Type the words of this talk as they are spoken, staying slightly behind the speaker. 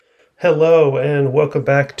Hello, and welcome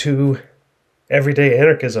back to Everyday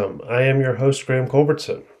Anarchism. I am your host, Graham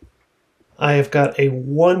Culbertson. I have got a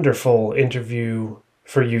wonderful interview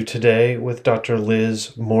for you today with Dr.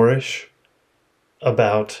 Liz Morrish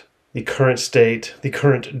about the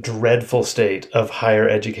current dreadful state of higher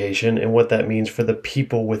education and what that means for the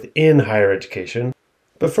people within higher education.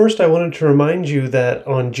 But first, I wanted to remind you that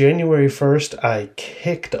on January 1st, I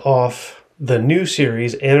kicked off the new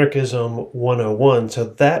series, Anarchism 101. So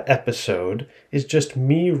that episode is just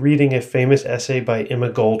me reading a famous essay by Emma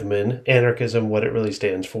Goldman, Anarchism, What It Really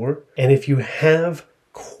Stands For. And if you have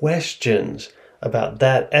questions about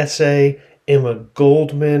that essay, Emma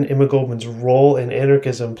Goldman's role in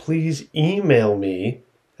anarchism, please email me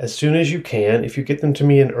as soon as you can. If you get them to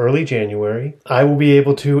me in early January, I will be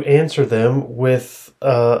able to answer them with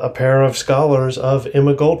a pair of scholars of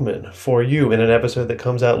Emma Goldman for you in an episode that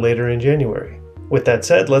comes out later in January. With that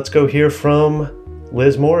said, let's go hear from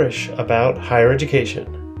Liz Morrish about higher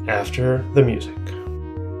education after the music.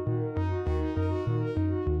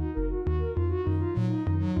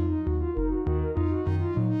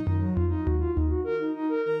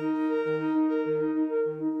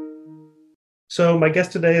 So my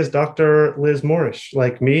guest today is Dr. Liz Morrish.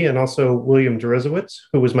 Like me, and also William Deresiewicz,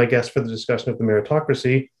 who was my guest for the discussion of the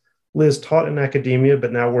meritocracy, Liz taught in academia,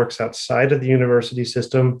 but now works outside of the university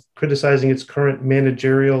system, criticizing its current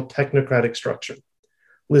managerial technocratic structure.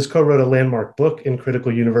 Liz co-wrote a landmark book in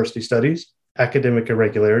critical university studies, Academic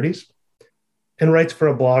Irregularities, and writes for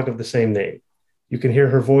a blog of the same name. You can hear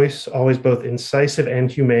her voice, always both incisive and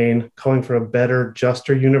humane, calling for a better,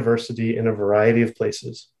 juster university in a variety of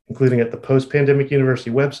places, including at the Post-Pandemic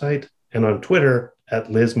University website and on Twitter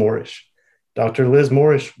at Liz Morrish. Dr. Liz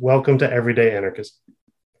Morrish, welcome to Everyday Anarchism.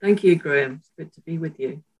 Thank you, Graham. It's good to be with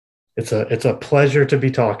you. It's a pleasure to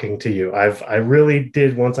be talking to you. I really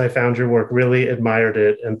did, once I found your work, really admired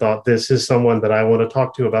it and thought this is someone that I want to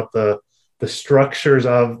talk to about the structures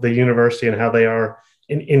of the university and how they are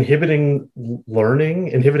inhibiting learning,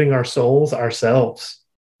 inhibiting our souls, ourselves.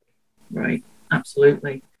 Right,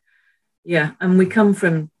 absolutely. Yeah, and we come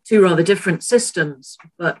from two rather different systems,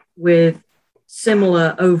 but with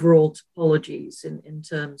similar overall topologies in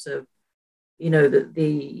terms of,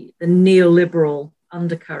 the neoliberal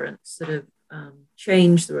undercurrents that have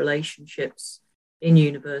changed the relationships in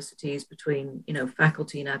universities between,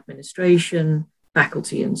 faculty and administration,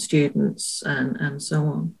 faculty and students, and so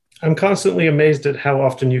on. I'm constantly amazed at how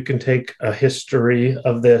often you can take a history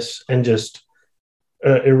of this and just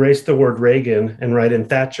erase the word Reagan and write in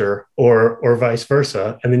Thatcher or vice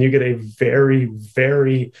versa. And then you get a very,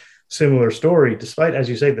 very similar story, despite, as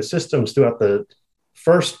you say, the systems throughout the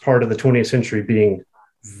first part of the 20th century being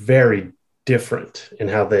very different in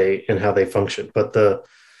how they function. But do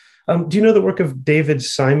you know the work of David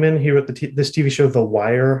Simon? He wrote this TV show, The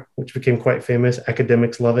Wire, which became quite famous.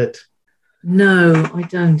 Academics love it. No, I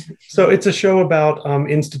don't. So it's a show about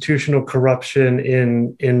institutional corruption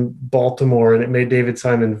in Baltimore, and it made David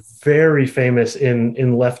Simon very famous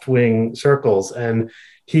in left-wing circles. And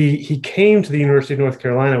he came to the University of North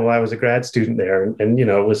Carolina while I was a grad student there, and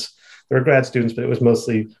there were grad students, but it was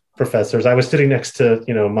mostly professors. I was sitting next to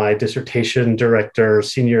my dissertation director,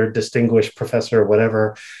 senior distinguished professor,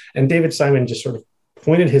 whatever, and David Simon just sort of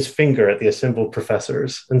pointed his finger at the assembled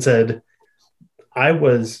professors and said, "I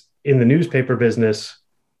was in the newspaper business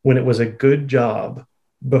when it was a good job.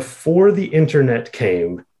 Before the internet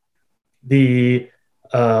came, the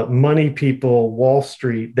money people, Wall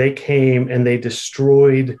Street, they came and they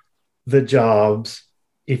destroyed the jobs.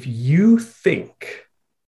 If you think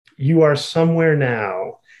you are somewhere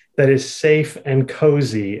now that is safe and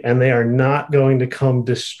cozy and they are not going to come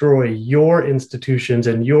destroy your institutions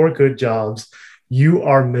and your good jobs, you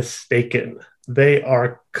are mistaken. They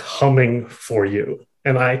are coming for you."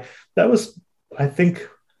 And that was, I think,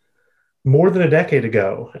 more than a decade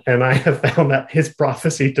ago. And I have found that his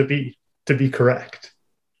prophecy to be correct.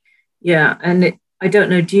 Yeah. And I don't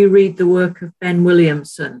know, do you read the work of Ben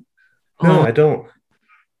Williamson? No, I don't.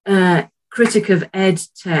 Critic of ed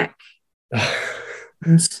tech.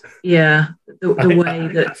 And, yeah, the way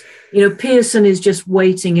that, Pearson is just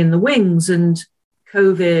waiting in the wings, and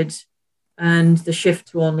COVID and the shift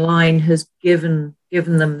to online has given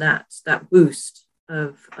them that boost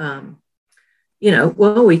of,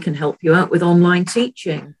 we can help you out with online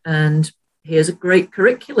teaching. And here's a great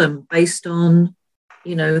curriculum based on,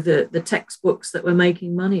 the textbooks that we're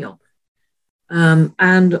making money off.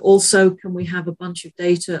 And also, can we have a bunch of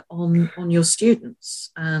data on your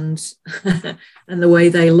students and and the way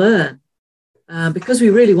they learn? Because we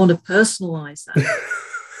really want to personalize that.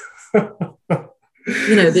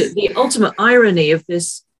 The ultimate irony of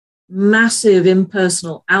this massive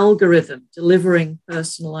impersonal algorithm delivering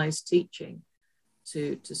personalized teaching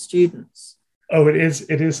to students. Oh, it is.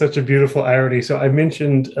 It is such a beautiful irony. So I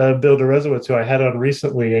mentioned Bill Deresiewicz, who I had on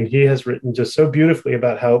recently, and he has written just so beautifully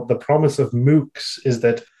about how the promise of MOOCs is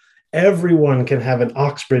that everyone can have an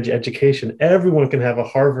Oxbridge education, everyone can have a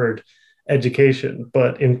Harvard education,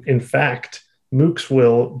 but in fact, MOOCs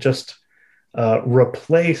will just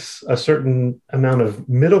replace a certain amount of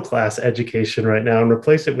middle class education right now and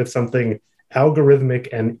replace it with something algorithmic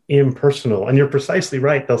and impersonal. And you're precisely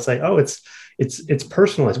right. They'll say, "Oh, it's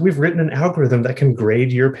personalized. We've written an algorithm that can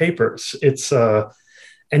grade your papers."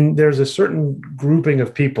 And there's a certain grouping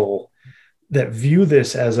of people that view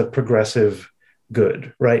this as a progressive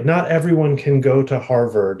good, right? Not everyone can go to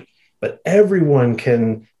Harvard, but everyone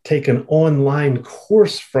can take an online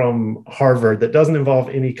course from Harvard that doesn't involve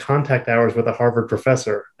any contact hours with a Harvard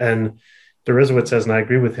professor. And Deresiewicz says, and I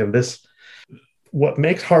agree with him, what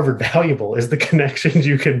makes Harvard valuable is the connections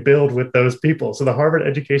you can build with those people. So the Harvard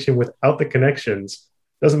education without the connections,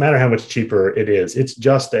 doesn't matter how much cheaper it is. It's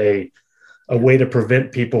just a way to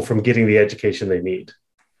prevent people from getting the education they need.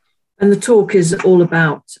 And the talk is all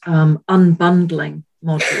about unbundling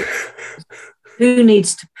modules. Who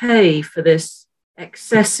needs to pay for this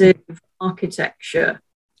excessive architecture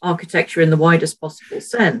in the widest possible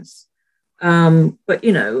sense? But,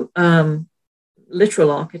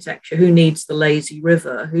 literal architecture. Who needs the lazy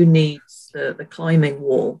river? Who needs the climbing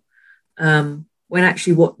wall? When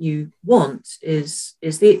actually what you want is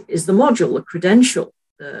the module, the credential,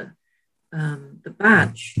 the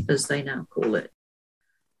badge, as they now call it.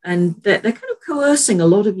 And they're kind of coercing a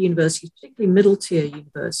lot of universities, particularly middle-tier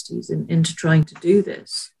universities, into trying to do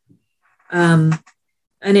this. And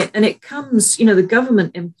it comes, the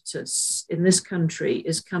government impetus in this country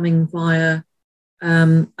is coming via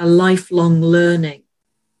a lifelong learning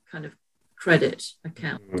kind of credit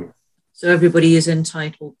account. So everybody is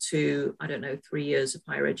entitled to, 3 years of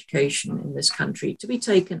higher education in this country to be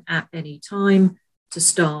taken at any time, to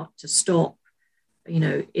start, to stop,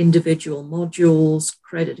 individual modules,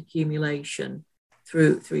 credit accumulation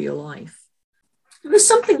through your life. There's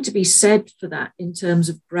something to be said for that in terms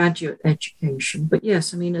of graduate education. But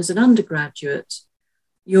yes, as an undergraduate,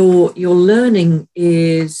 your learning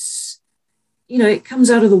is, it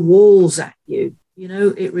comes out of the walls at you,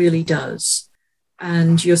 it really does.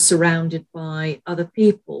 And you're surrounded by other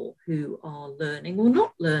people who are learning or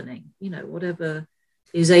not learning, whatever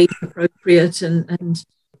is age appropriate and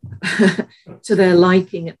to their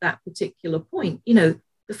liking at that particular point.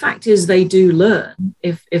 The fact is they do learn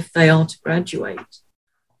if they are to graduate.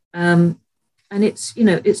 And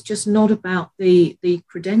it's just not about the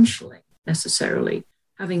credentialing necessarily.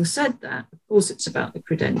 Having said that, of course, it's about the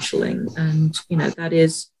credentialing, and that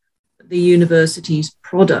is the university's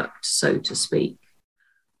product, so to speak.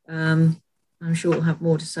 I'm sure we'll have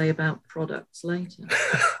more to say about products later.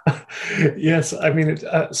 Yes,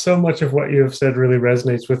 so much of what you have said really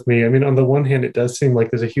resonates with me. On the one hand, it does seem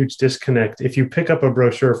like there's a huge disconnect. If you pick up a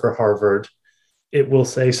brochure for Harvard, it will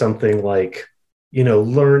say something like,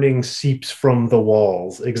 learning seeps from the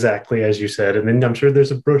walls, exactly as you said. And then I'm sure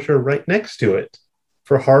there's a brochure right next to it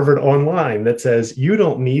for Harvard Online that says, you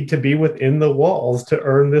don't need to be within the walls to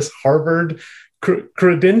earn this Harvard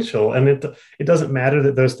credential. And it doesn't matter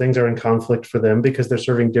that those things are in conflict for them because they're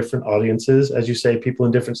serving different audiences, as you say, people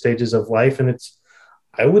in different stages of life. And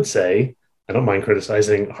I would say, I don't mind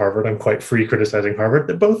criticizing Harvard. I'm quite free criticizing Harvard,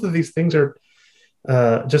 that both of these things are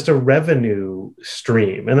just a revenue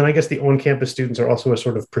stream. And then I guess the on-campus students are also a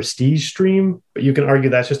sort of prestige stream, but you can argue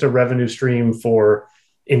that's just a revenue stream for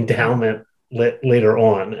endowment later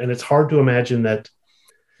on. And it's hard for me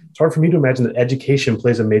to imagine that education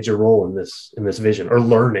plays a major role in this vision, or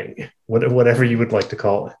learning, whatever you would like to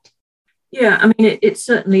call it. Yeah, it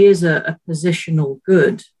certainly is a positional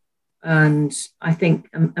good. And I think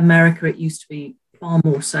America, it used to be far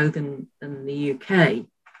more so than the UK,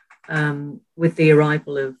 with the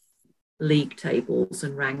arrival of league tables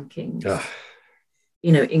and rankings.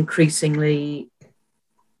 Increasingly,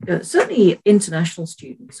 certainly international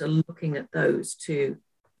students are looking at those to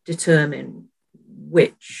determine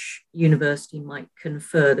which university might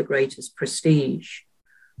confer the greatest prestige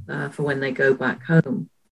for when they go back home.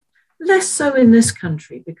 Less so in this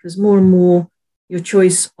country, because more and more your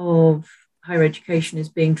choice of higher education is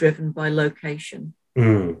being driven by location.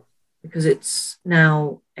 Because it's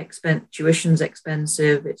now tuition's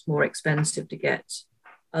expensive. It's more expensive to get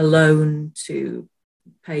a loan to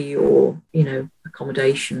pay your,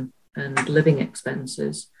 accommodation and living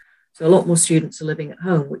expenses. So a lot more students are living at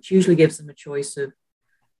home, which usually gives them a choice of,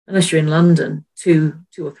 unless you're in London, two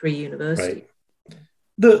or three universities. Right.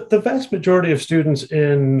 The vast majority of students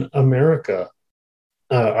in America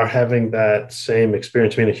are having that same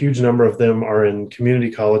experience. I mean, a huge number of them are in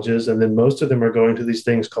community colleges, and then most of them are going to these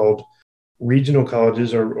things called regional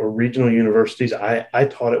colleges or regional universities. I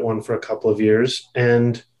taught at one for a couple of years,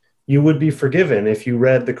 and you would be forgiven if you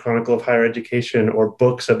read the Chronicle of Higher Education or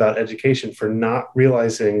books about education for not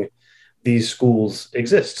realizing these schools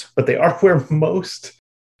exist. But they are where most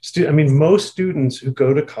students who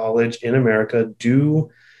go to college in America do,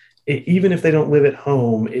 even if they don't live at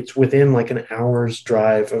home, it's within like an hour's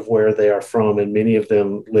drive of where they are from, and many of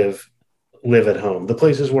them live at home. The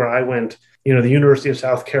places where I went, the University of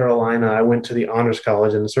South Carolina, I went to the Honors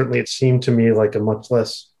College, and certainly it seemed to me like a much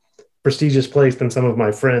less prestigious place than some of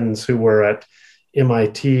my friends who were at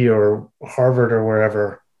MIT or Harvard or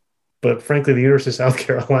wherever. But frankly, the University of South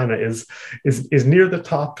Carolina is near the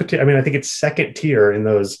top. I mean, I think it's second tier in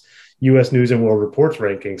those U.S. News and World Reports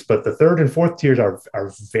rankings, but the third and fourth tiers are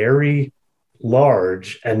very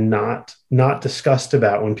large and not discussed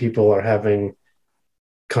about when people are having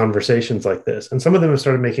conversations like this. And some of them have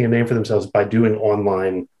started making a name for themselves by doing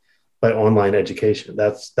online education.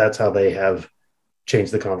 That's how they have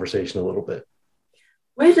changed the conversation a little bit.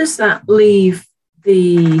 Where does that leave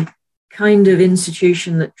the kind of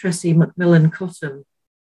institution that Tressie McMillan Cottom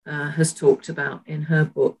has talked about in her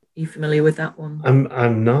book? Are you familiar with that one?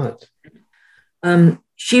 I'm not.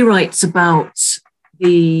 She writes about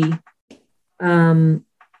the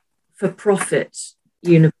for-profit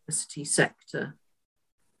university sector,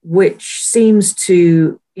 which seems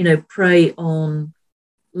to, prey on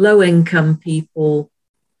low-income people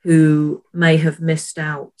who may have missed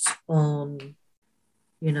out on,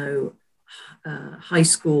 high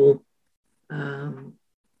school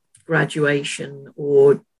graduation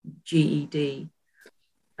or GED,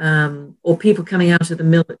 or people coming out of the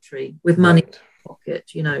military with money in their pocket,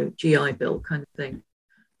 GI Bill kind of thing,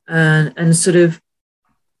 and sort of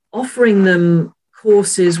offering them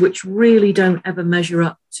courses which really don't ever measure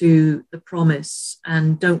up to the promise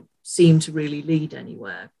and don't seem to really lead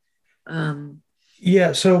anywhere.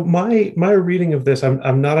 Yeah, so my reading of this,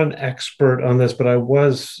 I'm not an expert on this, but I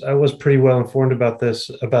was pretty well informed about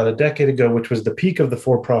this about a decade ago, which was the peak of the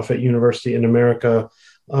for-profit university in America.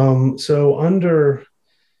 So under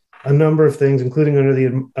a number of things, including under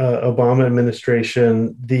the Obama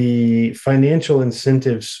administration, the financial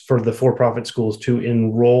incentives for the for-profit schools to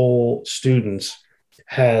enroll students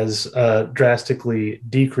has drastically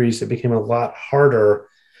decreased. It became a lot harder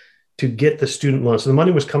to get the student loan. So the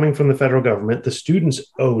money was coming from the federal government. The students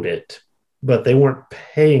owed it, but they weren't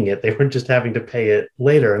paying it. They weren't just having to pay it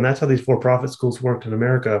later. And that's how these for-profit schools worked in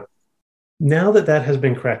America. Now that has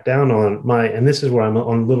been cracked down on, and this is where I'm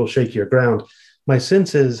on a little shakier ground, my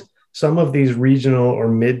sense is some of these regional or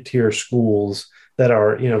mid-tier schools that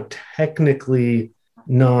are, technically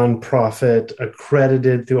nonprofit,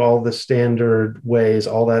 accredited through all the standard ways,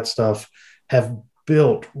 all that stuff, have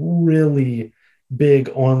built really big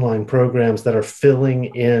online programs that are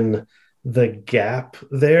filling in the gap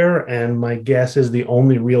there. And my guess is the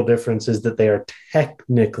only real difference is that they are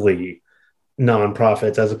technically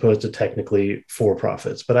nonprofits as opposed to technically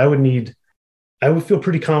for-profits. But I would feel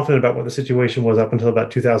pretty confident about what the situation was up until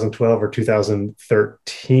about 2012 or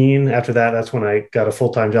 2013. After that, that's when I got a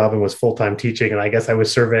full-time job and was full-time teaching. And I guess I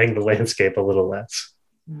was surveying the landscape a little less.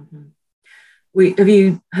 Mm-hmm. Have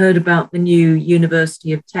you heard about the new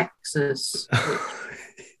University of Texas,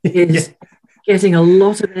 which is getting a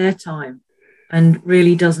lot of airtime and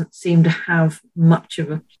really doesn't seem to have much of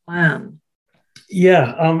a plan?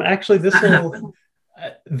 Yeah, actually, this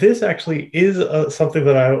actually is something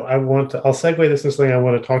that I want to. I'll segue this into something I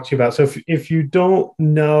want to talk to you about. So, if you don't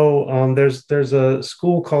know, there's a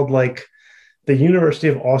school called like the University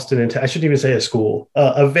of Austin, I shouldn't even say a school,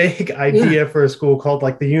 a vague idea for a school called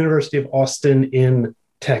like the University of Austin in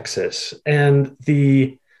Texas. And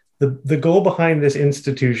the goal behind this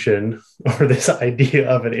institution, or this idea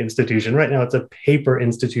of an institution, right now it's a paper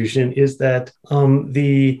institution, is that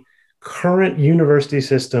the current university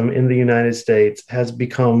system in the United States has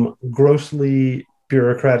become grossly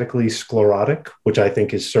bureaucratically sclerotic, which I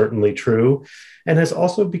think is certainly true, and has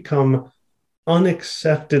also become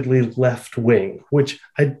unacceptably left-wing, which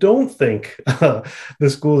I don't think the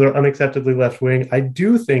schools are unacceptably left-wing. I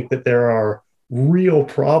do think that there are real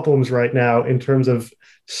problems right now in terms of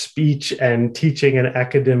speech and teaching and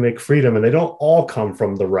academic freedom, and they don't all come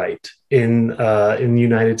from the right in the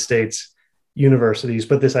United States universities.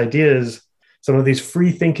 But this idea is some of these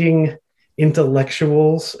free-thinking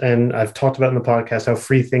intellectuals, and I've talked about in the podcast how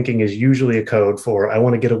free thinking is usually a code for I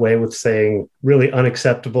want to get away with saying really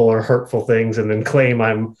unacceptable or hurtful things and then claim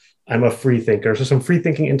I'm a free thinker. So some free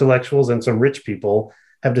thinking intellectuals and some rich people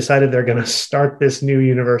have decided they're going to start this new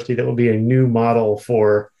university that will be a new model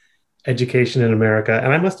for education in America.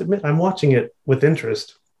 And I must admit, I'm watching it with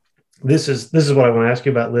interest. This is what I want to ask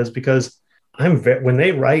you about, Liz, because when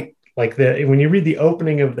they write like when you read the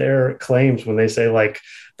opening of their claims, when they say like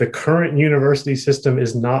the current university system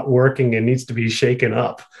is not working and needs to be shaken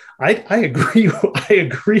up, I agree. I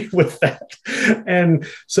agree with that. And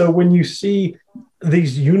so when you see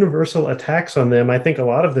these universal attacks on them, I think a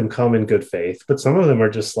lot of them come in good faith, but some of them are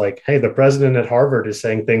just like, hey, the president at Harvard is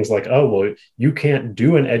saying things like, oh, well, you can't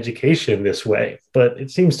do an education this way. But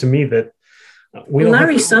it seems to me that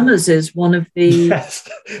Larry Summers is one of the yes,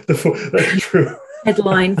 that's true.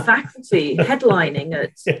 headline faculty headlining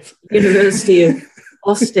at yes. University of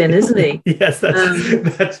Austin, isn't he? Yes,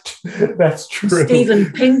 that's true.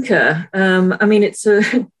 Steven Pinker. I mean, it's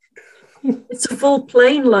a full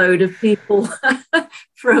plane load of people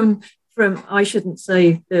from I shouldn't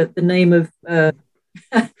say the name of the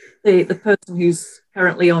person who's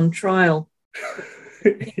currently on trial.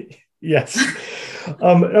 Yes.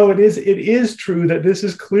 No, it is true that this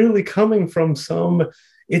is clearly coming from some.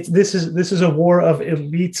 This is a war of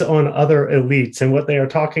elites on other elites, and what they are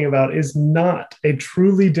talking about is not a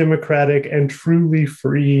truly democratic and truly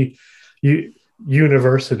free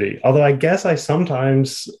university. Although I guess I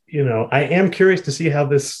sometimes, I am curious to see how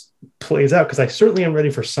this plays out, because I certainly am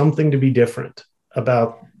ready for something to be different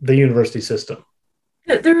about the university system.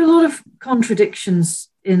 There are a lot of contradictions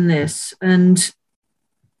in this, and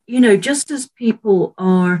just as people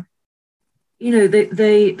are.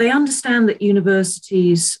 They understand that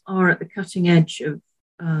universities are at the cutting edge of,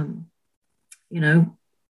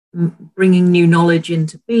 bringing new knowledge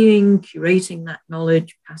into being, curating that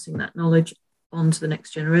knowledge, passing that knowledge on to the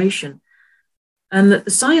next generation. And that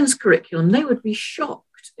the science curriculum, they would be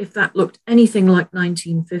shocked if that looked anything like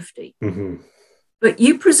 1950. Mm-hmm. But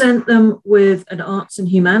you present them with an arts and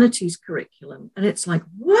humanities curriculum, and it's like,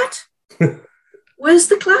 what? Where's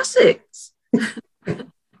the classics?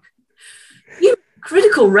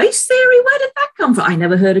 Critical race theory? Where did that come from? I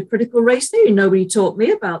never heard of critical race theory. Nobody taught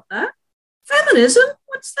me about that. Feminism?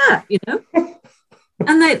 What's that?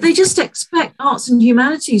 And they just expect arts and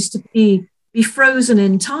humanities to be frozen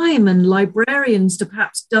in time, and librarians to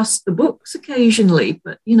perhaps dust the books occasionally.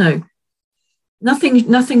 But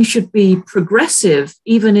nothing should be progressive,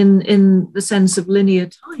 even in the sense of linear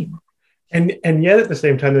time. And yet at the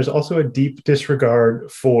same time, there's also a deep disregard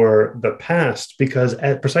for the past, because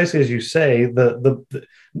precisely as you say, the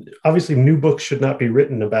obviously new books should not be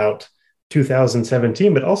written about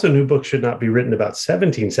 2017, but also new books should not be written about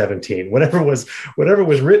 1717. Whatever was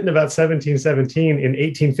written about 1717 in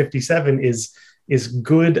 1857 is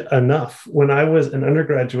good enough. When I was an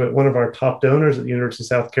undergraduate, one of our top donors at the University of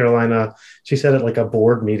South Carolina, she said at like a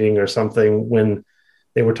board meeting or something, when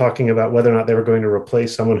they were talking about whether or not they were going to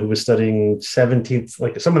replace someone who was studying 17th,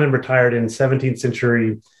 like someone had retired in 17th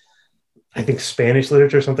century, I think Spanish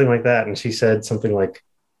literature, something like that. And she said something like,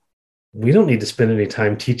 we don't need to spend any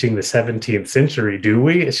time teaching the 17th century, do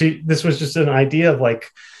we? This was just an idea of like,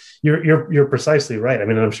 you're precisely right. I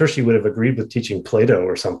mean, I'm sure she would have agreed with teaching Plato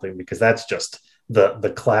or something, because that's just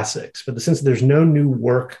the classics. But since there's no new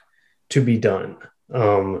work to be done,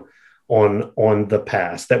 on the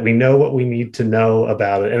past, that we know what we need to know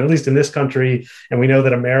about it. And at least in this country, and we know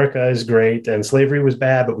that America is great and slavery was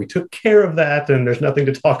bad, but we took care of that, and there's nothing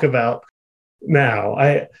to talk about now.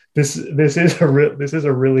 This is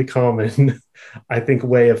a really common, I think,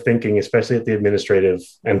 way of thinking, especially at the administrative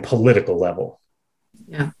and political level.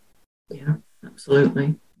 Yeah,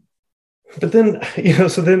 absolutely. But then,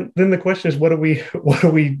 so then the question is, what do we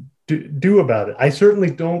do about it? I certainly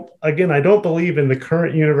don't believe in the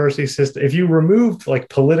current university system. If you removed like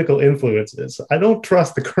political influences, I don't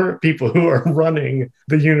trust the current people who are running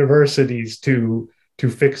the universities to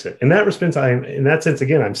fix it. In that sense,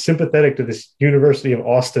 again, I'm sympathetic to this University of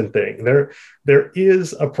Austin thing. There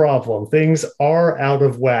is a problem. Things are out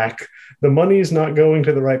of whack. The money is not going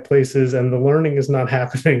to the right places, and the learning is not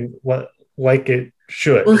happening like it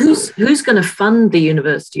should. Well, who's going to fund the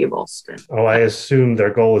University of Austin? Oh, I assume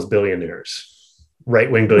their goal is billionaires,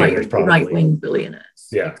 right-wing billionaires, probably. Right-wing billionaires.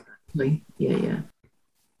 Yeah. Exactly. Yeah.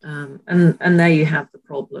 And there you have the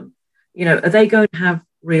problem. Are they going to have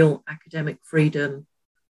real academic freedom?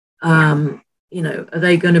 Are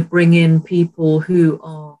they going to bring in people who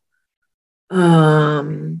are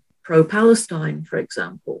pro-Palestine, for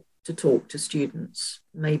example, to talk to students?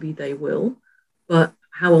 Maybe they will, but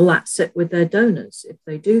how will that sit with their donors if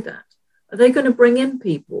they do that? Are they going to bring in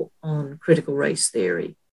people on critical race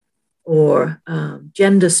theory or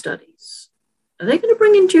gender studies? Are they going to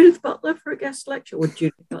bring in Judith Butler for a guest lecture? Would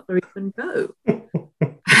Judith Butler even go?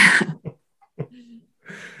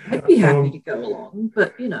 I'd be happy to go along,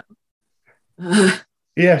 but uh,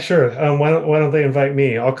 Yeah, sure. Why don't they invite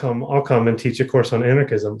me? I'll come and teach a course on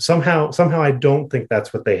anarchism. Somehow I don't think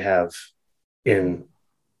that's what they have in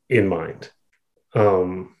mind.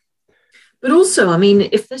 Um, but also, I mean,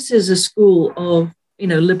 if this is a school of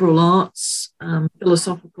liberal arts,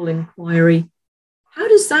 philosophical inquiry, how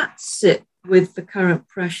does that sit with the current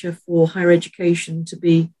pressure for higher education to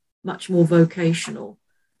be much more vocational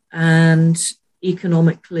and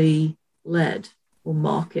economically led or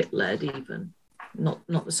market led even?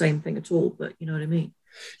 Not the same thing at all, but you know what I mean.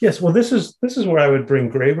 Yes, well, this is where I would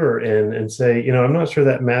bring Graeber in and say, I'm not sure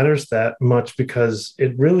that matters that much because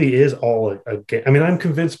it really is all a game. I mean, I'm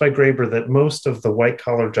convinced by Graeber that most of the white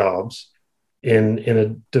collar jobs in a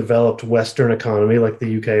developed Western economy like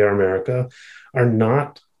the UK or America are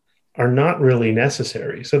not really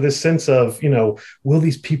necessary. So this sense of, will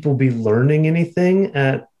these people be learning anything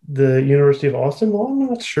at the University of Austin? Well, I'm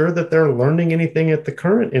not sure that they're learning anything at the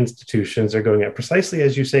current institutions they're going at. Precisely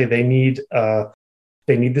as you say, they need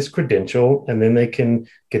this credential, and then they can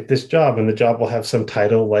get this job, and the job will have some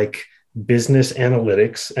title like business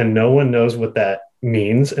analytics, and no one knows what that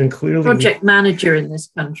means. And clearly, project manager in this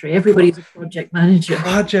country, everybody's a project manager.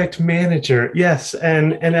 Project manager, yes,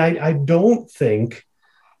 and I don't think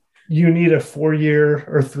you need a 4-year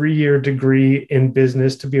or 3-year degree in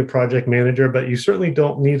business to be a project manager, but you certainly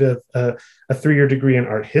don't need a 3-year degree in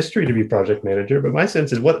art history to be project manager. But my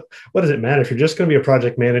sense is, what does it matter if you're just going to be a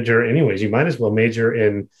project manager anyways? You might as well major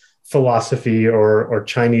in philosophy or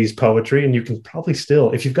Chinese poetry, and you can probably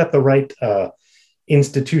still, if you've got the right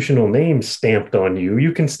institutional name stamped on you,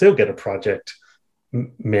 you can still get a project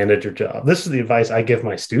manager job. This is the advice I give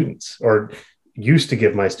my students, or used to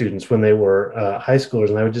give my students when they were high schoolers.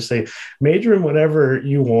 And I would just say, major in whatever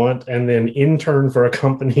you want, and then intern for a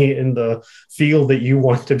company in the field that you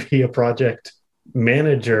want to be a project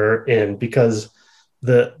manager in, because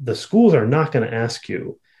the schools are not going to ask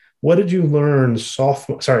you, what did you learn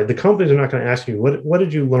the companies are not going to ask you, what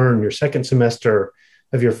did you learn your second semester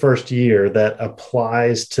of your first year that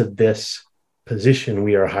applies to this position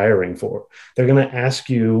we are hiring for. They're going to ask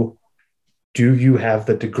you, do you have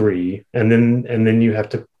the degree? And then you have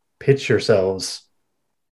to pitch yourselves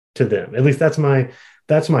to them. At least that's my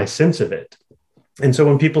sense of it. And so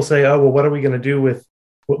when people say, oh, well, what are we going to do with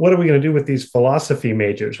these philosophy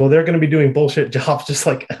majors? Well, they're going to be doing bullshit jobs just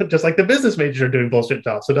like the business majors are doing bullshit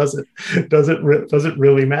jobs. So does it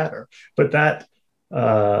really matter? But that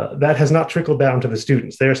has not trickled down to the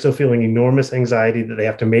students. They are still feeling enormous anxiety that they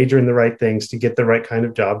have to major in the right things to get the right kind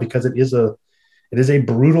of job, because it is a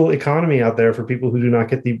brutal economy out there for people who do not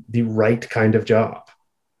get the right kind of job.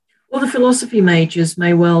 Well, the philosophy majors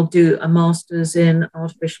may well do a master's in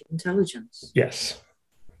artificial intelligence. Yes.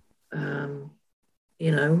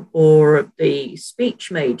 Or the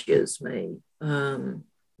speech majors may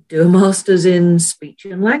do a master's in speech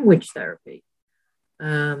and language therapy.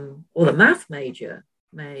 Or the math major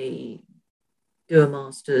may do a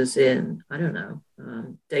master's in, I don't know,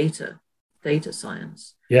 data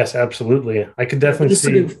science. Yes, absolutely. I could definitely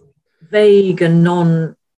see sort of vague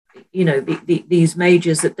and these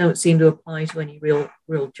majors that don't seem to apply to any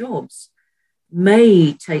real jobs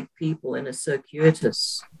may take people in a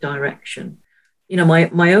circuitous direction.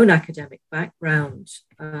 My own academic background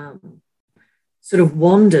sort of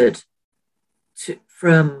wandered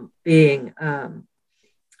from being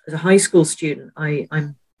as a high school student.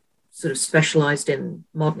 I'm sort of specialized in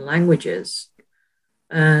modern languages,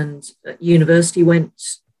 and at university went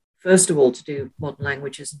first of all to do modern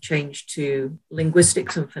languages and changed to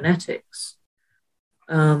linguistics and phonetics.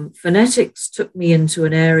 Phonetics took me into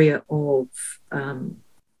an area of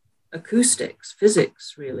acoustics,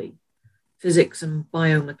 physics and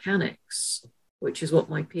biomechanics, which is what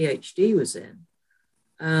my PhD was in.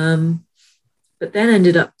 But then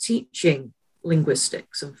ended up teaching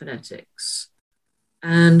linguistics and phonetics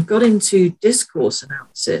and got into discourse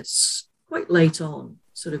analysis quite late on,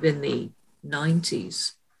 sort of in the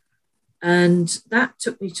 90s. And that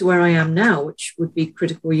took me to where I am now, which would be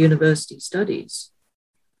critical university studies.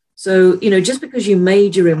 So, just because you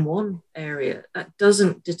major in one area, that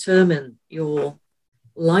doesn't determine your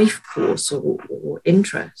life course or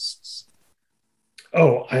interests.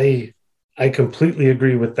 Oh, I completely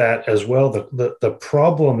agree with that as well. The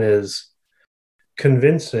problem is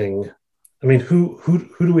convincing. I mean, who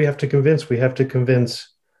do we have to convince? We have to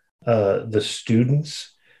convince the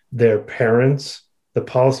students, their parents, the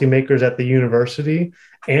policymakers at the university,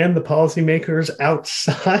 and the policymakers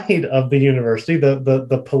outside of the university,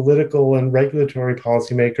 the political and regulatory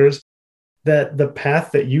policymakers, that the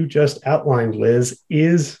path that you just outlined, Liz,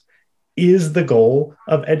 is is the goal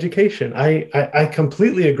of education. I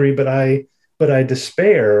completely agree, but I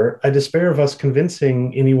despair. I despair of us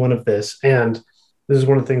convincing anyone of this. And this is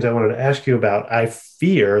one of the things I wanted to ask you about. I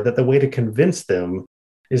fear that the way to convince them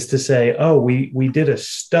is to say, oh, we did a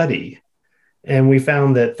study and we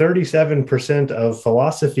found that 37% of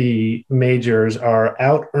philosophy majors are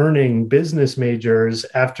out earning business majors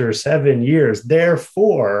after 7 years.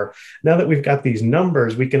 Therefore, now that we've got these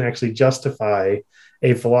numbers, we can actually justify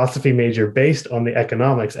a philosophy major based on the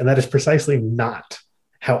economics. And that is precisely not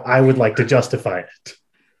how I would like to justify it.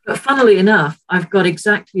 But funnily enough, I've got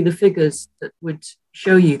exactly the figures that would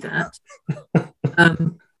show you that.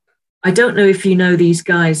 I don't know if you know these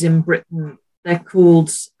guys in Britain. They're called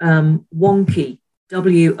Wonky,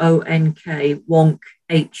 W-O-N-K, Wonk,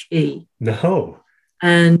 H-E. No.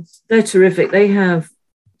 And they're terrific. They have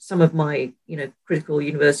some of my, critical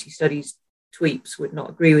university studies tweeps would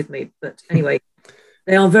not agree with me. But anyway,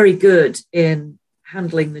 they are very good in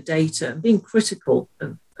handling the data and being critical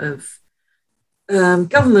of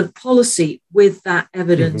government policy with that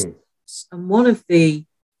evidence. Mm-hmm. And one of the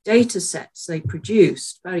data sets they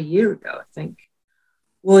produced about a year ago, I think,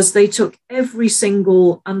 was they took every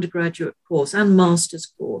single undergraduate course and master's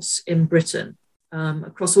course in Britain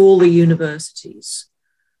across all the universities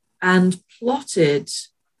and plotted,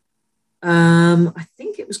 I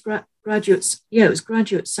think it was graduates, it was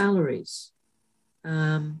graduate salaries,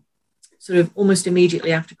 sort of almost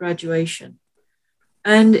immediately after graduation.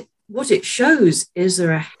 And what it shows is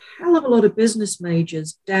there are a hell of a lot of business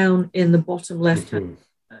majors down in the bottom left-hand,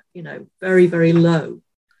 very, very low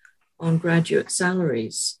on graduate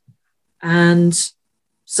salaries, and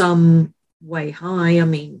some way high. I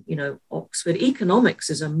mean, Oxford economics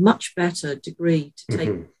is a much better degree to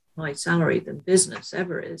take high salary than business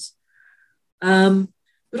ever is.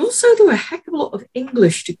 But also there were a heck of a lot of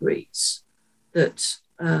English degrees that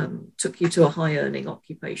took you to a high earning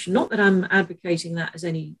occupation. Not that I'm advocating that as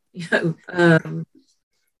any,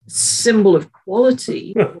 symbol of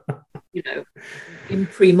quality,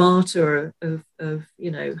 imprimatur of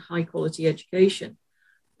high quality education.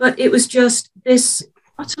 But it was just, this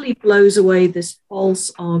utterly blows away this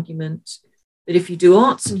false argument that if you do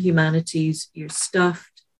arts and humanities, you're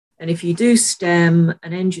stuffed. And if you do STEM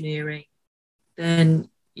and engineering, then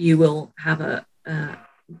you will have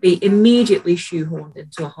be immediately shoehorned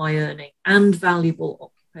into a high earning and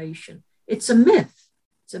valuable occupation. It's a myth.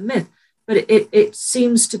 It's a myth. But it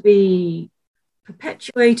seems to be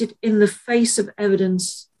perpetuated in the face of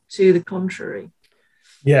evidence to the contrary.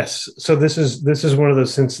 Yes. So this is one of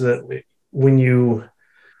those senses that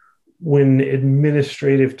when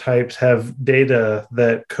administrative types have data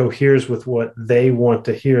that coheres with what they want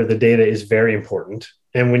to hear, the data is very important.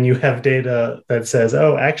 And when you have data that says,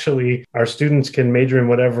 oh, actually, our students can major in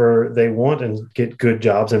whatever they want and get good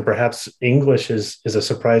jobs, and perhaps English is a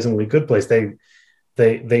surprisingly good place, they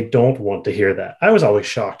don't want to hear that. I was always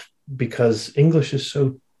shocked because English is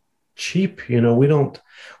so cheap. We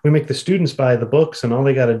make the students buy the books, and all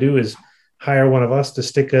they got to do is hire one of us to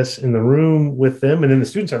stick us in the room with them. And then the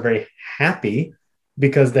students are very happy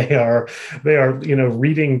because they are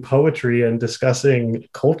reading poetry and discussing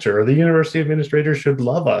culture. The university administrators should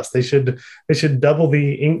love us. They should double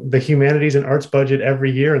the humanities and arts budget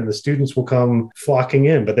every year, and the students will come flocking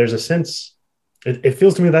in. But there's a sense, it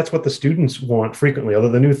feels to me that's what the students want frequently. Although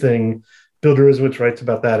the new thing, Bill Deresiewicz writes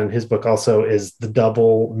about that in his book also, is the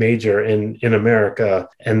double major in America.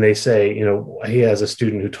 And they say, he has a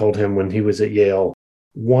student who told him when he was at Yale,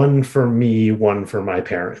 one for me, one for my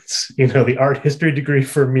parents, the art history degree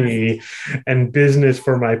for me and business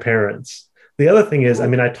for my parents. The other thing is,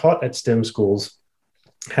 I taught at STEM schools,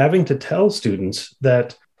 having to tell students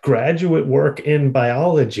that graduate work in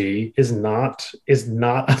biology is not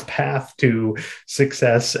a path to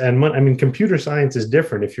success and money. Computer science is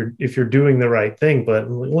different if you're doing the right thing.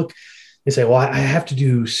 But look, they say, well, I have to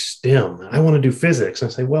do STEM. I want to do physics.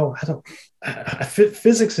 And I say, well,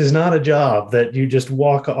 physics is not a job that you just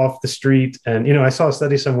walk off the street. And, I saw a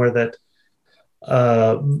study somewhere that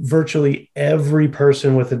virtually every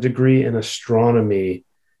person with a degree in astronomy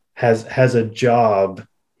has a job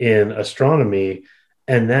in astronomy.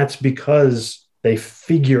 And that's because they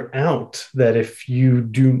figure out that if you're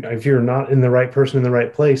not in the right person in the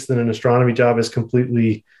right place, then an astronomy job is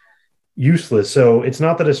completely useless. So it's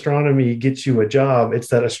not that astronomy gets you a job, it's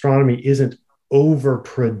that astronomy isn't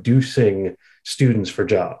overproducing students for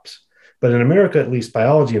jobs. But in America, at least,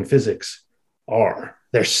 biology and physics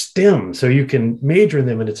they're STEM, so you can major in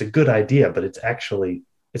them and it's a good idea, but it's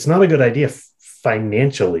not a good idea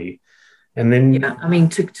financially. And then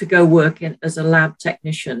to go work as a lab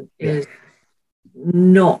technician is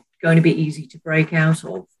not going to be easy to break out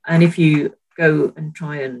of. And if you go and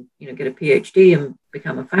try and get a PhD and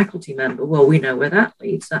become a faculty member, well, we know where that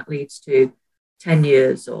leads. That leads to 10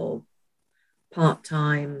 years of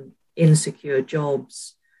part-time, insecure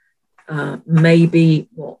jobs. Maybe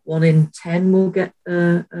 1 in 10 will get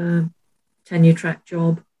a tenure track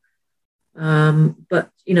job. But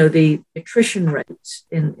the attrition rate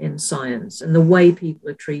in science and the way people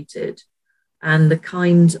are treated and the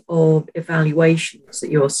kind of evaluations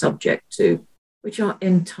that you're subject to, which are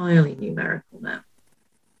entirely numerical now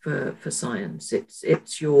for science.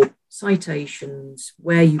 It's your citations,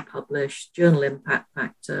 where you publish, journal impact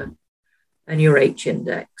factor, and your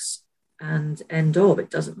H-index, and end of. It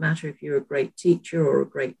doesn't matter if you're a great teacher or a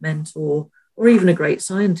great mentor or even a great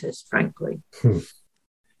scientist, frankly.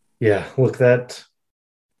 Yeah, look, that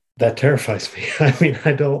terrifies me. I mean,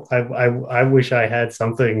 I wish I had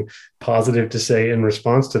something positive to say in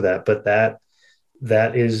response to that, but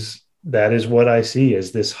that is what I see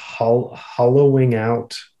as this hollowing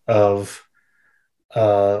out of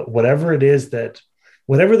whatever it is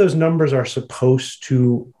whatever those numbers are supposed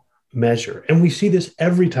to measure. And we see this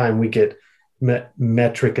every time we get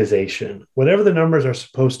metricization. Whatever the numbers are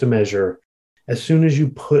supposed to measure, as soon as you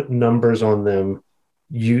put numbers on them,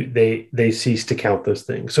 they cease to count those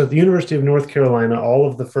things. So at the University of North Carolina, all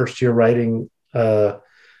of the first year writing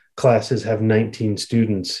classes have 19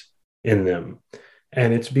 students in them.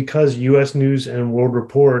 And it's because US News and World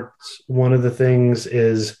Reports, one of the things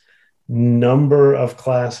is number of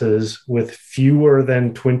classes with fewer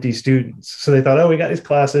than 20 students. So they thought, oh, we got these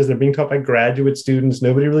classes, they're being taught by graduate students,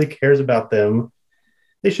 nobody really cares about them.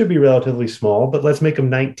 They should be relatively small, but let's make them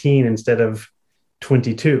 19 instead of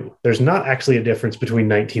 22. There's not actually a difference between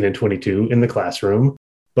 19 and 22 in the classroom,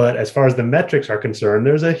 but as far as the metrics are concerned,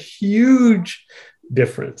 there's a huge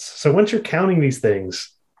difference. So once you're counting these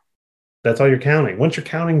things, that's all you're counting. Once you're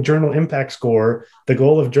counting journal impact score, the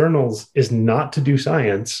goal of journals is not to do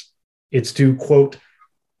science, it's to, quote,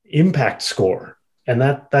 impact score. And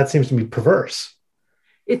that seems to be perverse.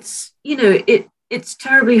 It's, it's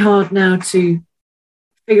terribly hard now to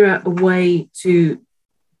figure out a way to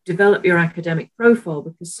develop your academic profile,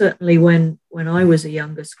 because certainly when I was a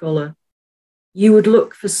younger scholar, you would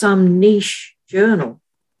look for some niche journal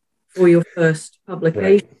for your first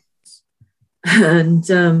publications. Right.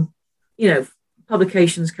 And,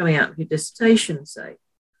 publications coming out of your dissertation, say.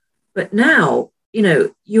 But now,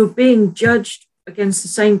 you're being judged against the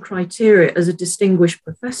same criteria as a distinguished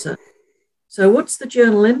professor. So what's the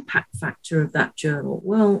journal impact factor of that journal?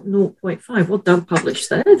 Well, 0.5. Well, don't publish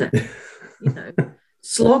there then.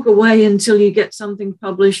 Slog away until you get something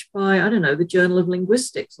published by, I don't know, the Journal of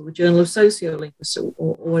Linguistics or the Journal of Sociolinguistics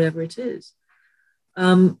or whatever it is.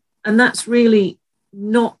 And that's really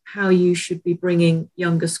not how you should be bringing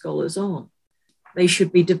younger scholars on. They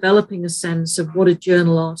should be developing a sense of what a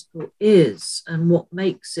journal article is and what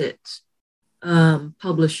makes it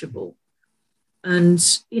publishable. And,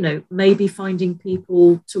 maybe finding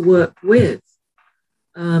people to work with,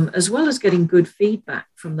 as well as getting good feedback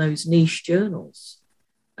from those niche journals.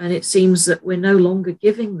 And it seems that we're no longer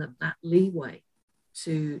giving them that leeway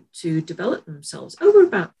to develop themselves over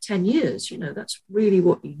about 10 years. That's really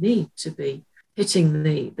what you need to be hitting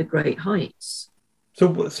the great heights. So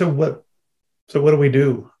what do we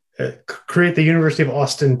do? Create the University of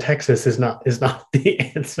Austin, Texas is not the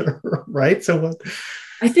answer, right? So what?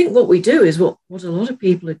 I think what we do is what a lot of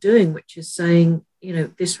people are doing, which is saying,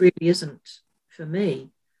 this really isn't for me.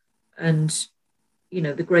 And,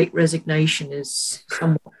 the Great Resignation is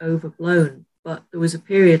somewhat overblown. But there was a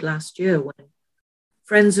period last year when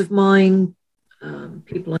friends of mine,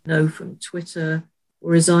 people I know from Twitter,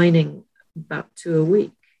 were resigning about 2 a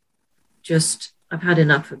week. Just, I've had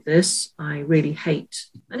enough of this. I really hate.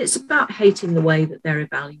 And it's about hating the way that they're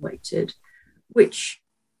evaluated, which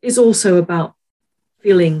is also about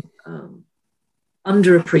feeling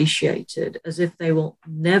underappreciated, as if they will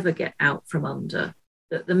never get out from under,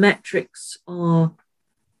 that the metrics are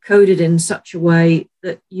coded in such a way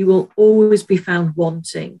that you will always be found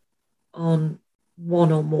wanting on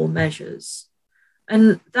one or more measures.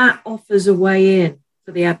 And that offers a way in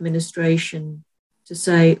for the administration to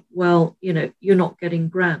say, well, you're not getting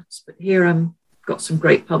grants, but here I've got some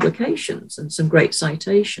great publications and some great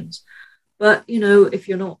citations. But, if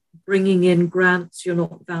you're not bringing in grants, you're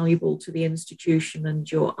not valuable to the institution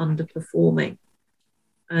and you're underperforming.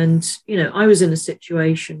 And, I was in a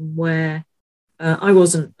situation where I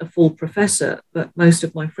wasn't a full professor, but most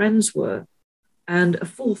of my friends were. And a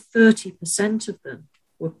full 30% of them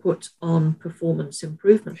were put on performance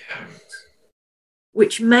improvement plans,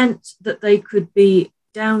 which meant that they could be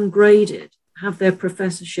downgraded, have their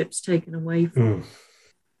professorships taken away from them.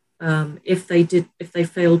 if they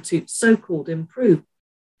failed to so-called improve.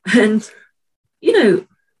 And, you know,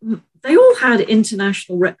 they all had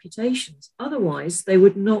international reputations. Otherwise, they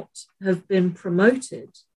would not have been promoted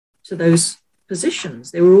to those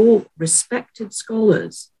positions. They were all respected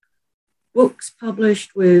scholars, books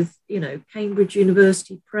published with, you know, Cambridge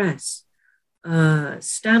University Press,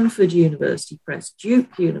 Stanford University Press,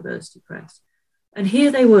 Duke University Press. And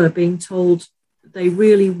here they were being told they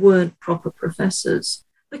really weren't proper professors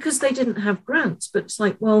because they didn't have grants. But it's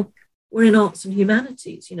like, well, we're in arts and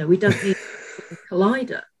humanities, you know, we don't need a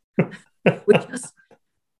collider.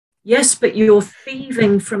 Yes, but you're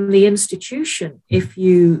thieving from the institution if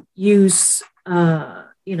you use,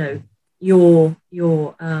 you know, your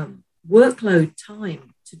workload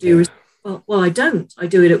time to do. Well, I don't. I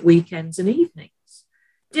do it at weekends and evenings.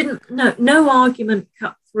 No argument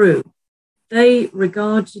cut through. They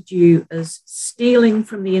regarded you as stealing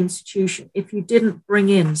from the institution if you didn't bring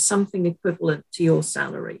in something equivalent to your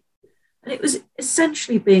salary. And it was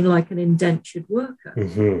essentially being like an indentured worker.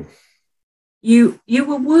 Mm-hmm. You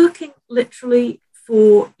were working literally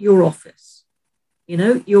for your office, you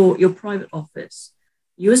know, your private office.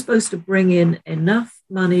 You were supposed to bring in enough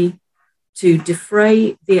money to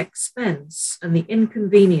defray the expense and the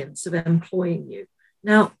inconvenience of employing you.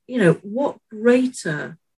 Now, you know, what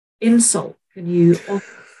greater insult can you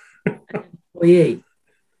offer an employee?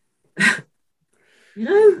 You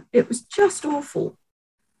know, it was just awful.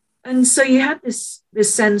 And so you had this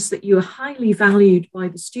sense that you were highly valued by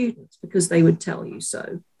the students because they would tell you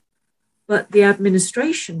so. But the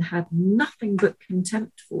administration had nothing but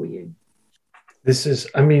contempt for you. This is,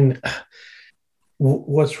 I mean,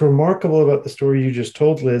 what's remarkable about the story you just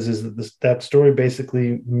told, Liz, is that that story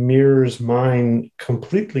basically mirrors mine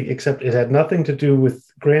completely, except it had nothing to do with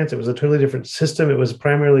grants. It was a totally different system. It was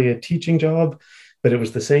primarily a teaching job, but it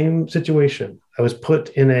was the same situation. I was put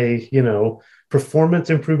in a, you know, performance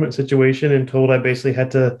improvement situation and told I basically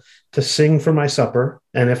had to sing for my supper.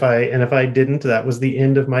 And if I didn't, that was the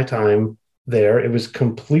end of my time there. It was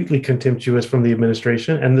completely contemptuous from the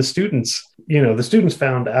administration and the students. You know, the students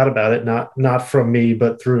found out about it, not from me,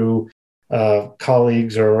 but through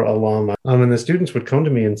colleagues or alum. And the students would come to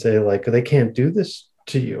me and say, like, they can't do this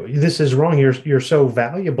to you. This is wrong. You're so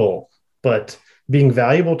valuable. But being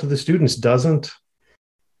valuable to the students doesn't.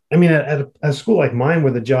 I mean, at a school like mine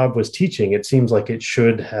where the job was teaching, it seems like it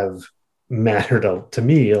should have mattered to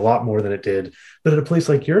me a lot more than it did. But at a place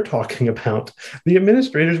like you're talking about, the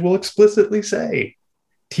administrators will explicitly say,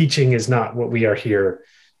 teaching is not what we are here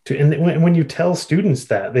to. And when you tell students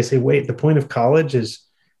that, they say, wait, the point of college is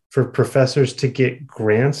for professors to get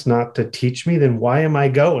grants, not to teach me, then why am I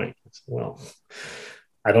going? Well,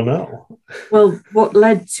 I don't know. Well, what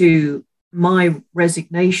led to my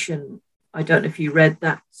resignation, I don't know if you read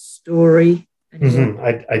that story. Mm-hmm.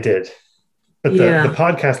 I did. But the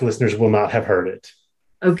podcast listeners will not have heard it.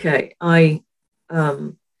 Okay. I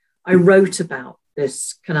wrote about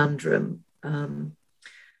this conundrum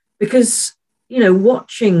because, you know,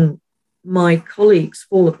 watching my colleagues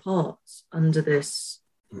fall apart under this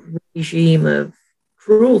regime of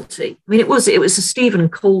cruelty. I mean, it was a Stephen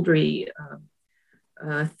Coldry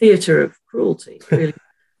theatre of cruelty, really.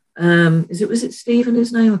 Was it Stephen,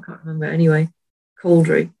 his name? I can't remember. Anyway,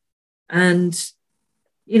 Coldry. And,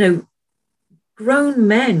 you know, grown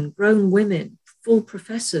men, grown women, full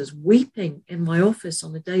professors weeping in my office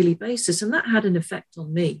on a daily basis. And that had an effect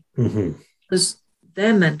on me because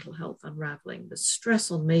their mental health unraveling, the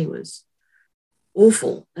stress on me was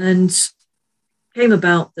awful. And came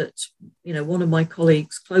about that, you know, one of my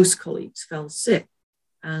colleagues, close colleagues, fell sick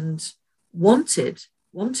and wanted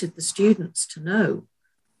the students to know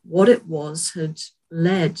what it was had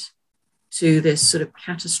led to this sort of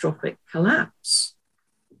catastrophic collapse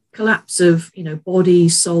of, you know, body,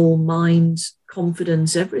 soul, mind,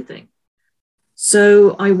 confidence, everything.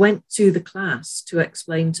 So I went to the class to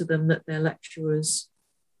explain to them that their lecturer was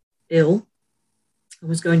ill and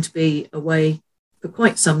was going to be away for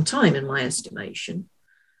quite some time, in my estimation,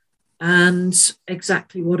 and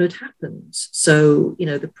exactly what had happened. So, you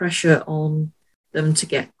know, the pressure on them to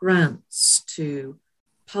get grants, to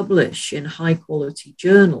publish in high quality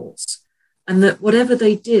journals, and that whatever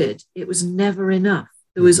they did, it was never enough.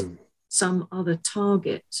 There was some other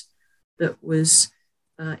target that was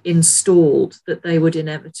installed that they would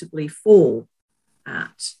inevitably fall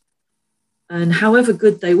at. And however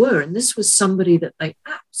good they were, and this was somebody that they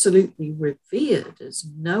absolutely revered as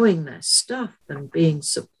knowing their stuff and being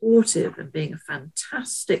supportive and being a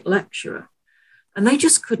fantastic lecturer. And they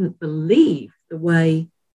just couldn't believe the way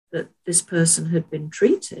that this person had been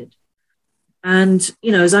treated. And,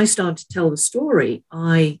 you know, as I started to tell the story,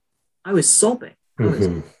 I was sobbing. I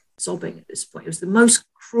was sobbing at this point. It was the most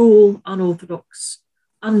cruel, unorthodox,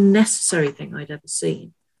 unnecessary thing I'd ever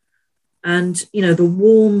seen. And, you know, the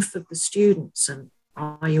warmth of the students and,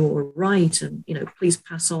 are you all right? And, you know, please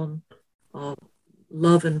pass on our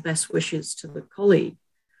love and best wishes to the colleague.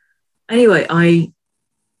 Anyway, I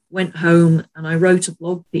went home and I wrote a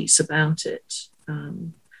blog piece about it,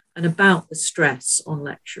 and about the stress on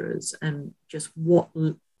lecturers and just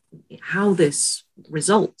how this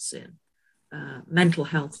results in mental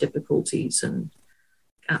health difficulties and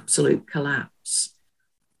absolute collapse.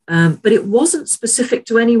 But it wasn't specific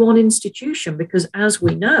to any one institution, because as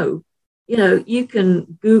we know, you know, you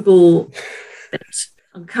can Google it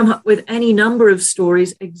and come up with any number of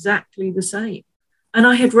stories exactly the same. And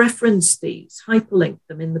I had referenced these, hyperlinked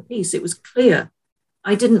them in the piece. It was clear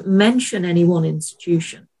I didn't mention any one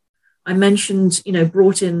institution. I mentioned, you know,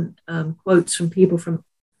 brought in quotes from people from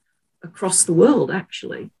across the world,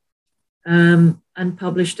 actually, and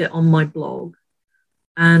published it on my blog.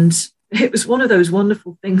 And it was one of those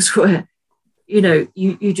wonderful things where, you know,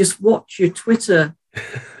 you just watch your Twitter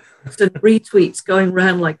retweets going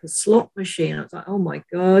around like a slot machine. I was like, oh my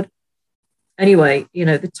God. Anyway, you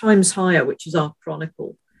know, the Times Higher, which is our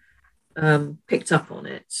chronicle, picked up on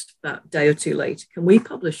it about a day or two later. Can we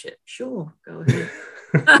publish it? Sure, go ahead.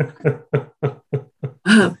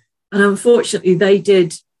 And unfortunately, they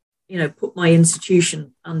did, you know, put my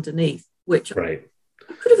institution underneath, which right.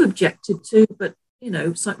 I could have objected to, but, you know,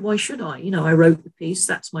 it's like, why should I? You know, I wrote the piece.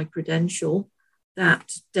 That's my credential.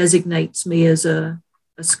 That designates me as a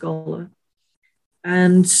scholar.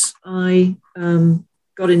 And I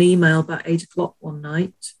got an email about 8:00 one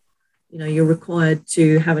night. You know, you're required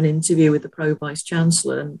to have an interview with the Pro Vice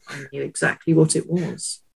Chancellor, and I knew exactly what it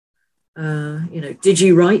was. You know, did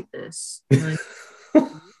you write this?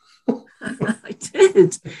 I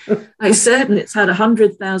did. I said, and it's had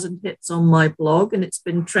 100,000 hits on my blog, and it's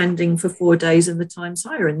been trending for 4 days in the Times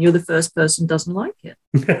Higher, and you're the first person who doesn't like it.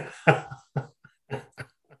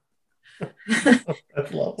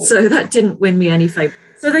 So that didn't win me any favor.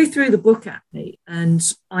 So they threw the book at me, and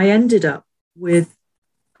I ended up with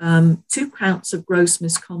 2 counts of gross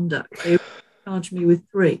misconduct. They charged me with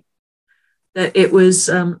 3. That it was,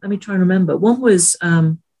 let me try and remember. One was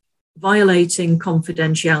violating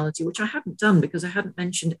confidentiality, which I hadn't done because I hadn't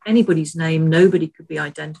mentioned anybody's name. Nobody could be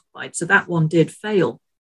identified. So that one did fail.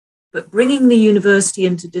 But bringing the university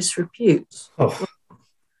into disrepute, well,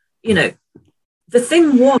 you know, the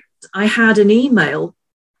thing was, I had an email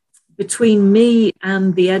between me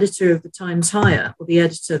and the editor of the Times Higher, or the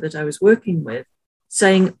editor that I was working with,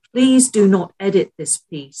 saying, please do not edit this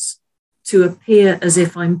piece to appear as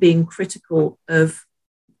if I'm being critical of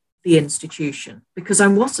the institution, because I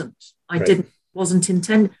wasn't. Wasn't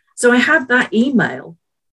intended. So I had that email,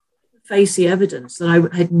 face the evidence that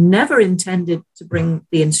I had never intended to bring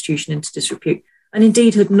the institution into disrepute, and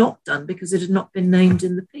indeed had not done because it had not been named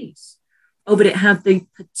in the piece. Oh, but it had the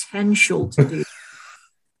potential to do.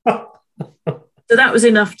 So that was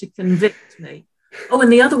enough to convict me. Oh,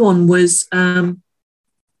 and the other one was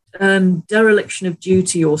dereliction of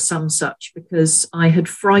duty or some such, because I had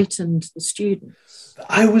frightened the students.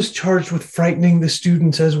 I was charged with frightening the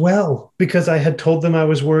students as well, because I had told them I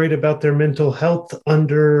was worried about their mental health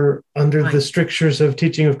under right. the strictures of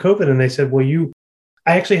teaching of COVID. And they said, well,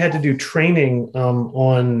 I actually had to do training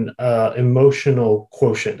on emotional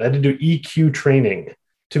quotient. I had to do EQ training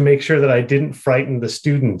to make sure that I didn't frighten the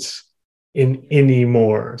students in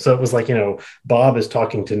anymore. So it was like, you know, Bob is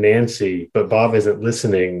talking to Nancy, but Bob isn't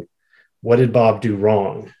listening. What did Bob do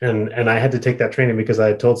wrong? And I had to take that training because I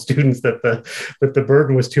had told students that the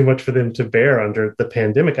burden was too much for them to bear under the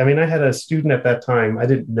pandemic. I mean, I had a student at that time, I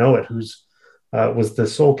didn't know it, who's was the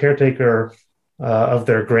sole caretaker of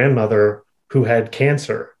their grandmother who had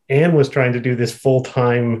cancer and was trying to do this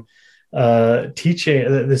full-time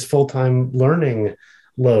teaching, this full-time learning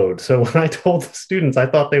load. So when I told the students, I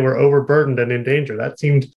thought they were overburdened and in danger. That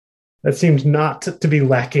seemed not to be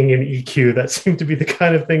lacking in EQ. That seemed to be the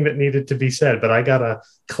kind of thing that needed to be said. But I got a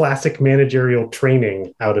classic managerial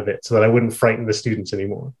training out of it so that I wouldn't frighten the students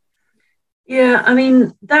anymore. Yeah, I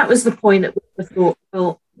mean, that was the point at which I thought,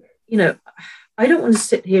 well, you know, I don't want to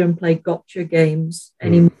sit here and play gotcha games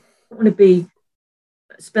anymore. I don't want to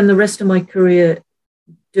spend the rest of my career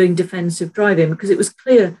doing defensive driving, because it was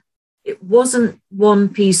clear it wasn't one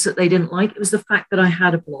piece that they didn't like. It was the fact that I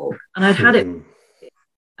had a blog and I'd had it,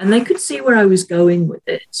 and they could see where I was going with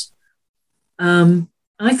it.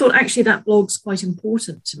 I thought actually that blog's quite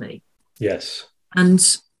important to me. Yes. And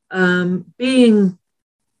being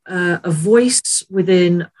a voice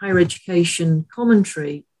within higher education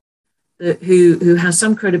commentary, who has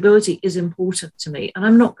some credibility is important to me. And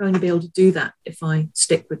I'm not going to be able to do that if I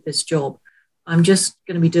stick with this job. I'm just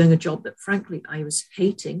going to be doing a job that, frankly, I was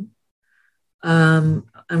hating, and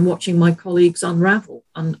watching my colleagues unravel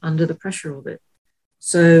under the pressure of it.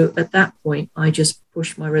 So at that point, I just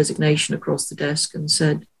pushed my resignation across the desk and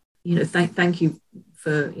said, thank you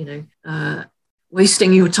for,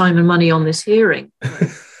 wasting your time and money on this hearing.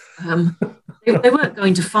 But, they weren't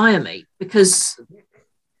going to fire me, because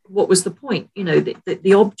what was the point?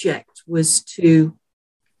 The object was to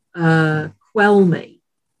quell me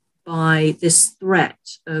by this threat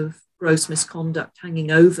of gross misconduct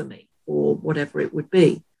hanging over me, or whatever it would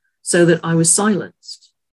be, so that I was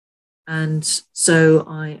silenced. And so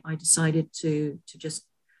I decided to just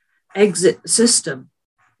exit the system.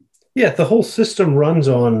 Yeah, the whole system runs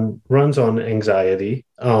on anxiety.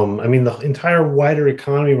 The entire wider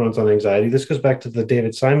economy runs on anxiety. This goes back to the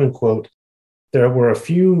David Simon quote. There were a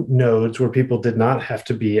few nodes where people did not have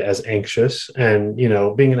to be as anxious, and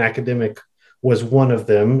being an academic was one of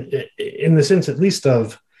them, in the sense, at least,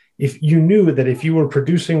 of if you knew that if you were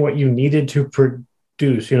producing what you needed to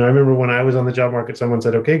produce. I remember when I was on the job market, someone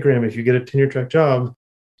said, "Okay, Graham, if you get a tenure track job,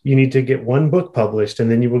 you need to get one book published, and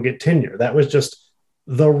then you will get tenure." That was just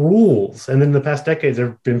the rules. And in the past decades, there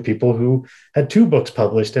have been people who had 2 books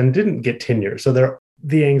published and didn't get tenure. So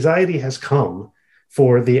the anxiety has come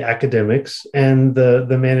for the academics, and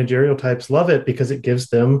the managerial types love it because it gives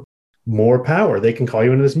them more power. They can call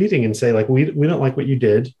you into this meeting and say, like, we don't like what you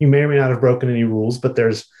did. You may or may not have broken any rules, but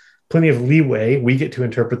there's plenty of leeway. We get to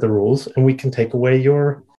interpret the rules, and we can take away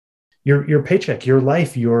your paycheck, your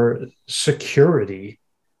life, your security,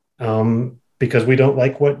 because we don't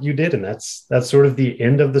like what you did. And that's sort of the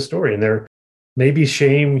end of the story. And there may be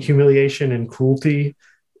shame, humiliation, and cruelty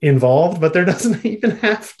involved, but there doesn't even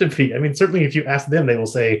have to be. Certainly if you ask them, they will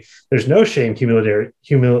say there's no shame, humiliation,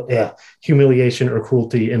 or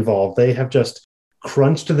cruelty involved. They have just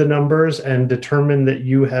crunched the numbers and determined that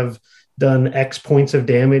you have done X points of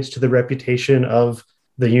damage to the reputation of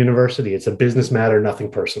the university. It's a business matter, nothing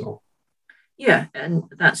personal. Yeah, and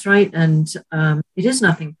that's right. And it is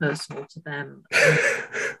nothing personal to them.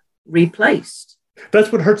 Replaced.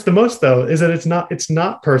 That's what hurts the most, though, is that it's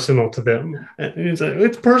not personal to them.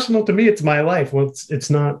 It's personal to me. It's my life. Well,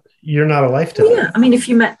 it's not. You're not a life to them. Yeah, if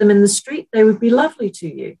you met them in the street, they would be lovely to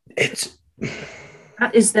you.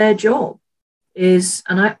 That is their job.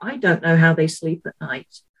 And I don't know how they sleep at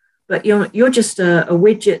night, but you're just a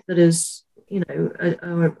widget that is,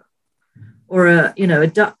 a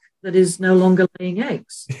duck that is no longer laying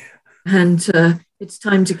eggs, and it's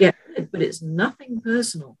time to get rid. But it's nothing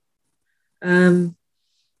personal.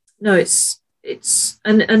 No, it's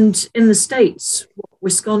and in the States,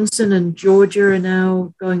 Wisconsin and Georgia are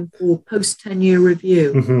now going for post-tenure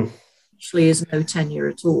review. Mm-hmm. Actually, is no tenure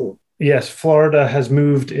at all. Yes, Florida has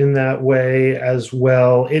moved in that way as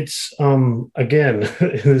well. It's again,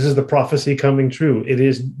 this is the prophecy coming true.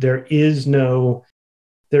 There is no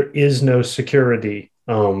security.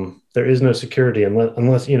 There is no security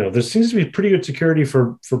unless there seems to be pretty good security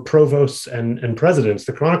for provosts and presidents.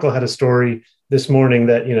 The Chronicle had a story this morning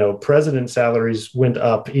that president salaries went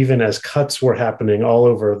up even as cuts were happening all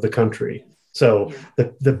over the country. So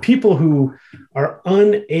the people who are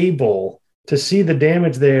unable to see the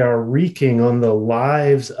damage they are wreaking on the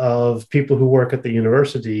lives of people who work at the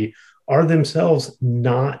university are themselves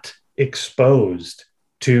not exposed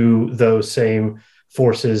to those same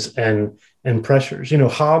forces and pressures.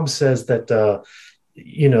 Hobbes says that the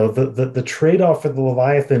trade-off for the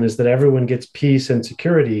Leviathan is that everyone gets peace and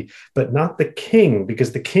security, but not the king,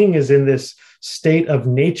 because the king is in this state of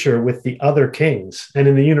nature with the other kings. And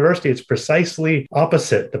in the university, it's precisely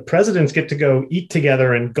opposite. The presidents get to go eat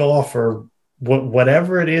together and golf or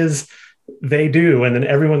whatever it is they do, and then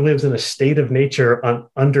everyone lives in a state of nature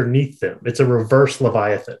underneath them. It's a reverse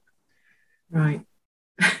Leviathan. Right.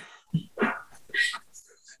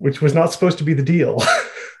 Which was not supposed to be the deal.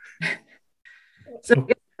 So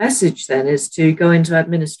the message then is to go into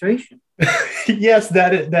administration. Yes,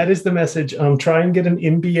 that is the message. Try and get an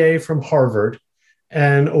MBA from Harvard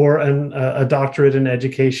or a doctorate in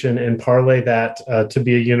education and parlay that to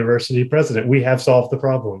be a university president. We have solved the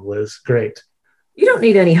problem, Liz. Great. You don't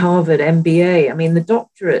need any Harvard MBA. The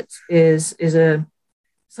doctorate is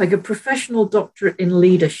it's like a professional doctorate in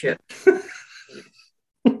leadership.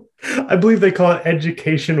 I believe they call it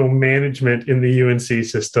educational management in the UNC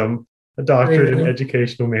system, a doctorate in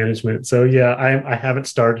educational management. So yeah, I haven't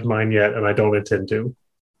started mine yet, and I don't intend to.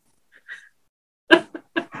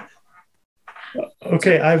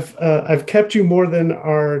 Okay, I've kept you more than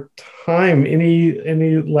our time.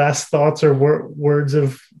 Any last thoughts or words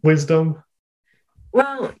of wisdom?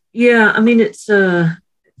 Well, Yeah, I mean, it's a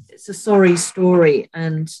sorry story,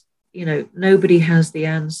 and nobody has the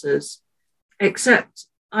answers, except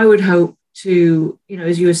I would hope to,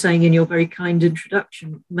 as you were saying in your very kind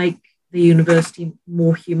introduction, make the university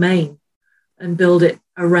more humane and build it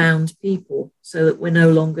around people so that we're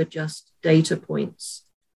no longer just data points,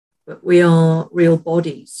 but we are real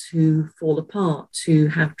bodies who fall apart, who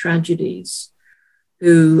have tragedies,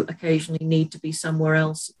 who occasionally need to be somewhere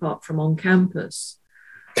else apart from on campus,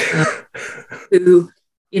 uh, who,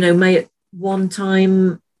 may at one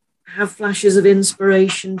time have flashes of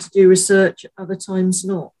inspiration to do research, at other times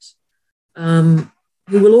not, who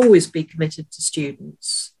will always be committed to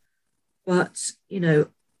students, but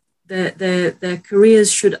their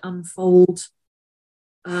careers should unfold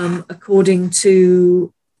according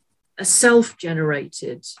to a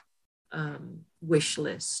self-generated wish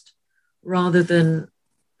list, rather than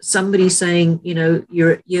somebody saying,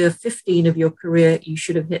 you're at year 15 of your career, you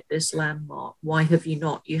should have hit this landmark. Why have you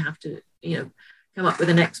not? You have to, come up with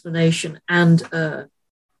an explanation and a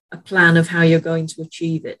plan of how you're going to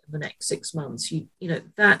achieve it in the next 6 months.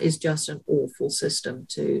 That is just an awful system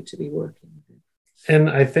to be working with. And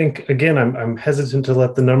I think, again, I'm hesitant to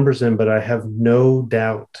let the numbers in, but I have no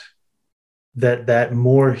doubt that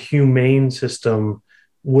more humane system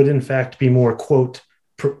would in fact be more, quote,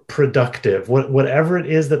 productive. Whatever it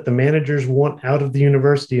is that the managers want out of the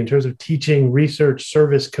university in terms of teaching, research,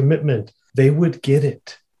 service, commitment, they would get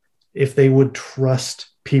it if they would trust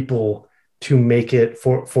people to make it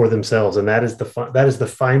for themselves. And that is the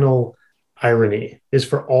final irony, is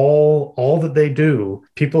for all that they do,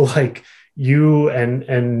 people like you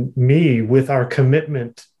and me, with our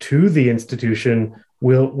commitment to the institution,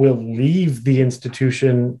 will leave the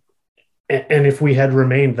institution. And if we had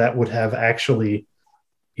remained, that would have actually,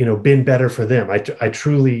 been better for them. I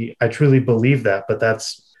truly believe that, but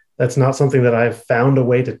that's not something that I've found a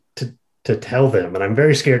way to tell them. And I'm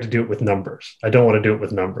very scared to do it with numbers. I don't want to do it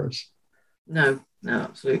with numbers. No,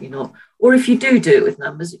 absolutely not. Or if you do it with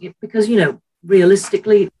numbers, because,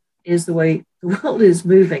 realistically is the way the world is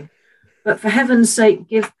moving. But for heaven's sake,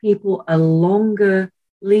 give people a longer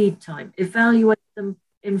lead time. Evaluate them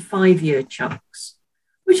in 5-year chunks,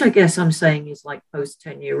 which I guess I'm saying is like post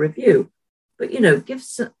 10-year review. But, give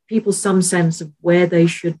people some sense of where they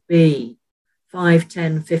should be 5,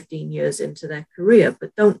 10, 15 years into their career,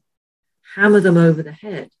 but don't hammer them over the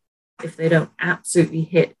head if they don't absolutely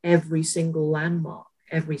hit every single landmark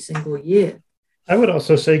every single year. I would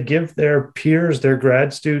also say give their peers, their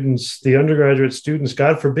grad students, the undergraduate students,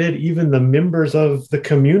 God forbid, even the members of the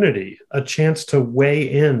community, a chance to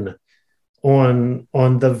weigh in on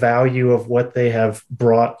the value of what they have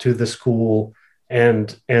brought to the school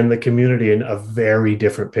and the community, and a very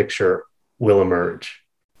different picture will emerge.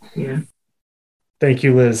 Yeah. Thank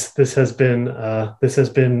you, Liz. This has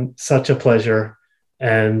been such a pleasure,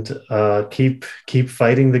 and keep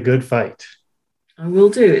fighting the good fight. I will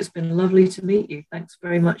do. It's been lovely to meet you. Thanks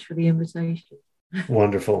very much for the invitation.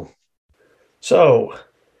 Wonderful. So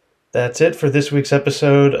that's it for this week's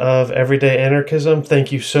episode of Everyday Anarchism.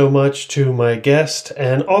 Thank you so much to my guest,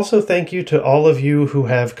 and also thank you to all of you who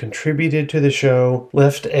have contributed to the show,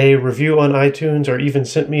 left a review on iTunes, or even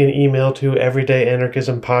sent me an email to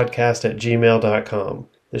everydayanarchismpodcast@gmail.com.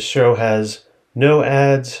 This show has no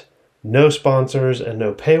ads, no sponsors, and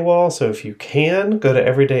no paywall, so if you can, go to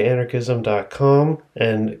everydayanarchism.com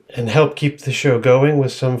and help keep the show going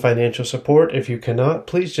with some financial support. If you cannot,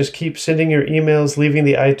 please just keep sending your emails, leaving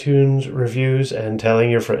the iTunes reviews, and telling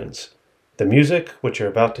your friends. The music, which you're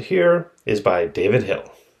about to hear, is by David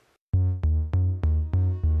Hill.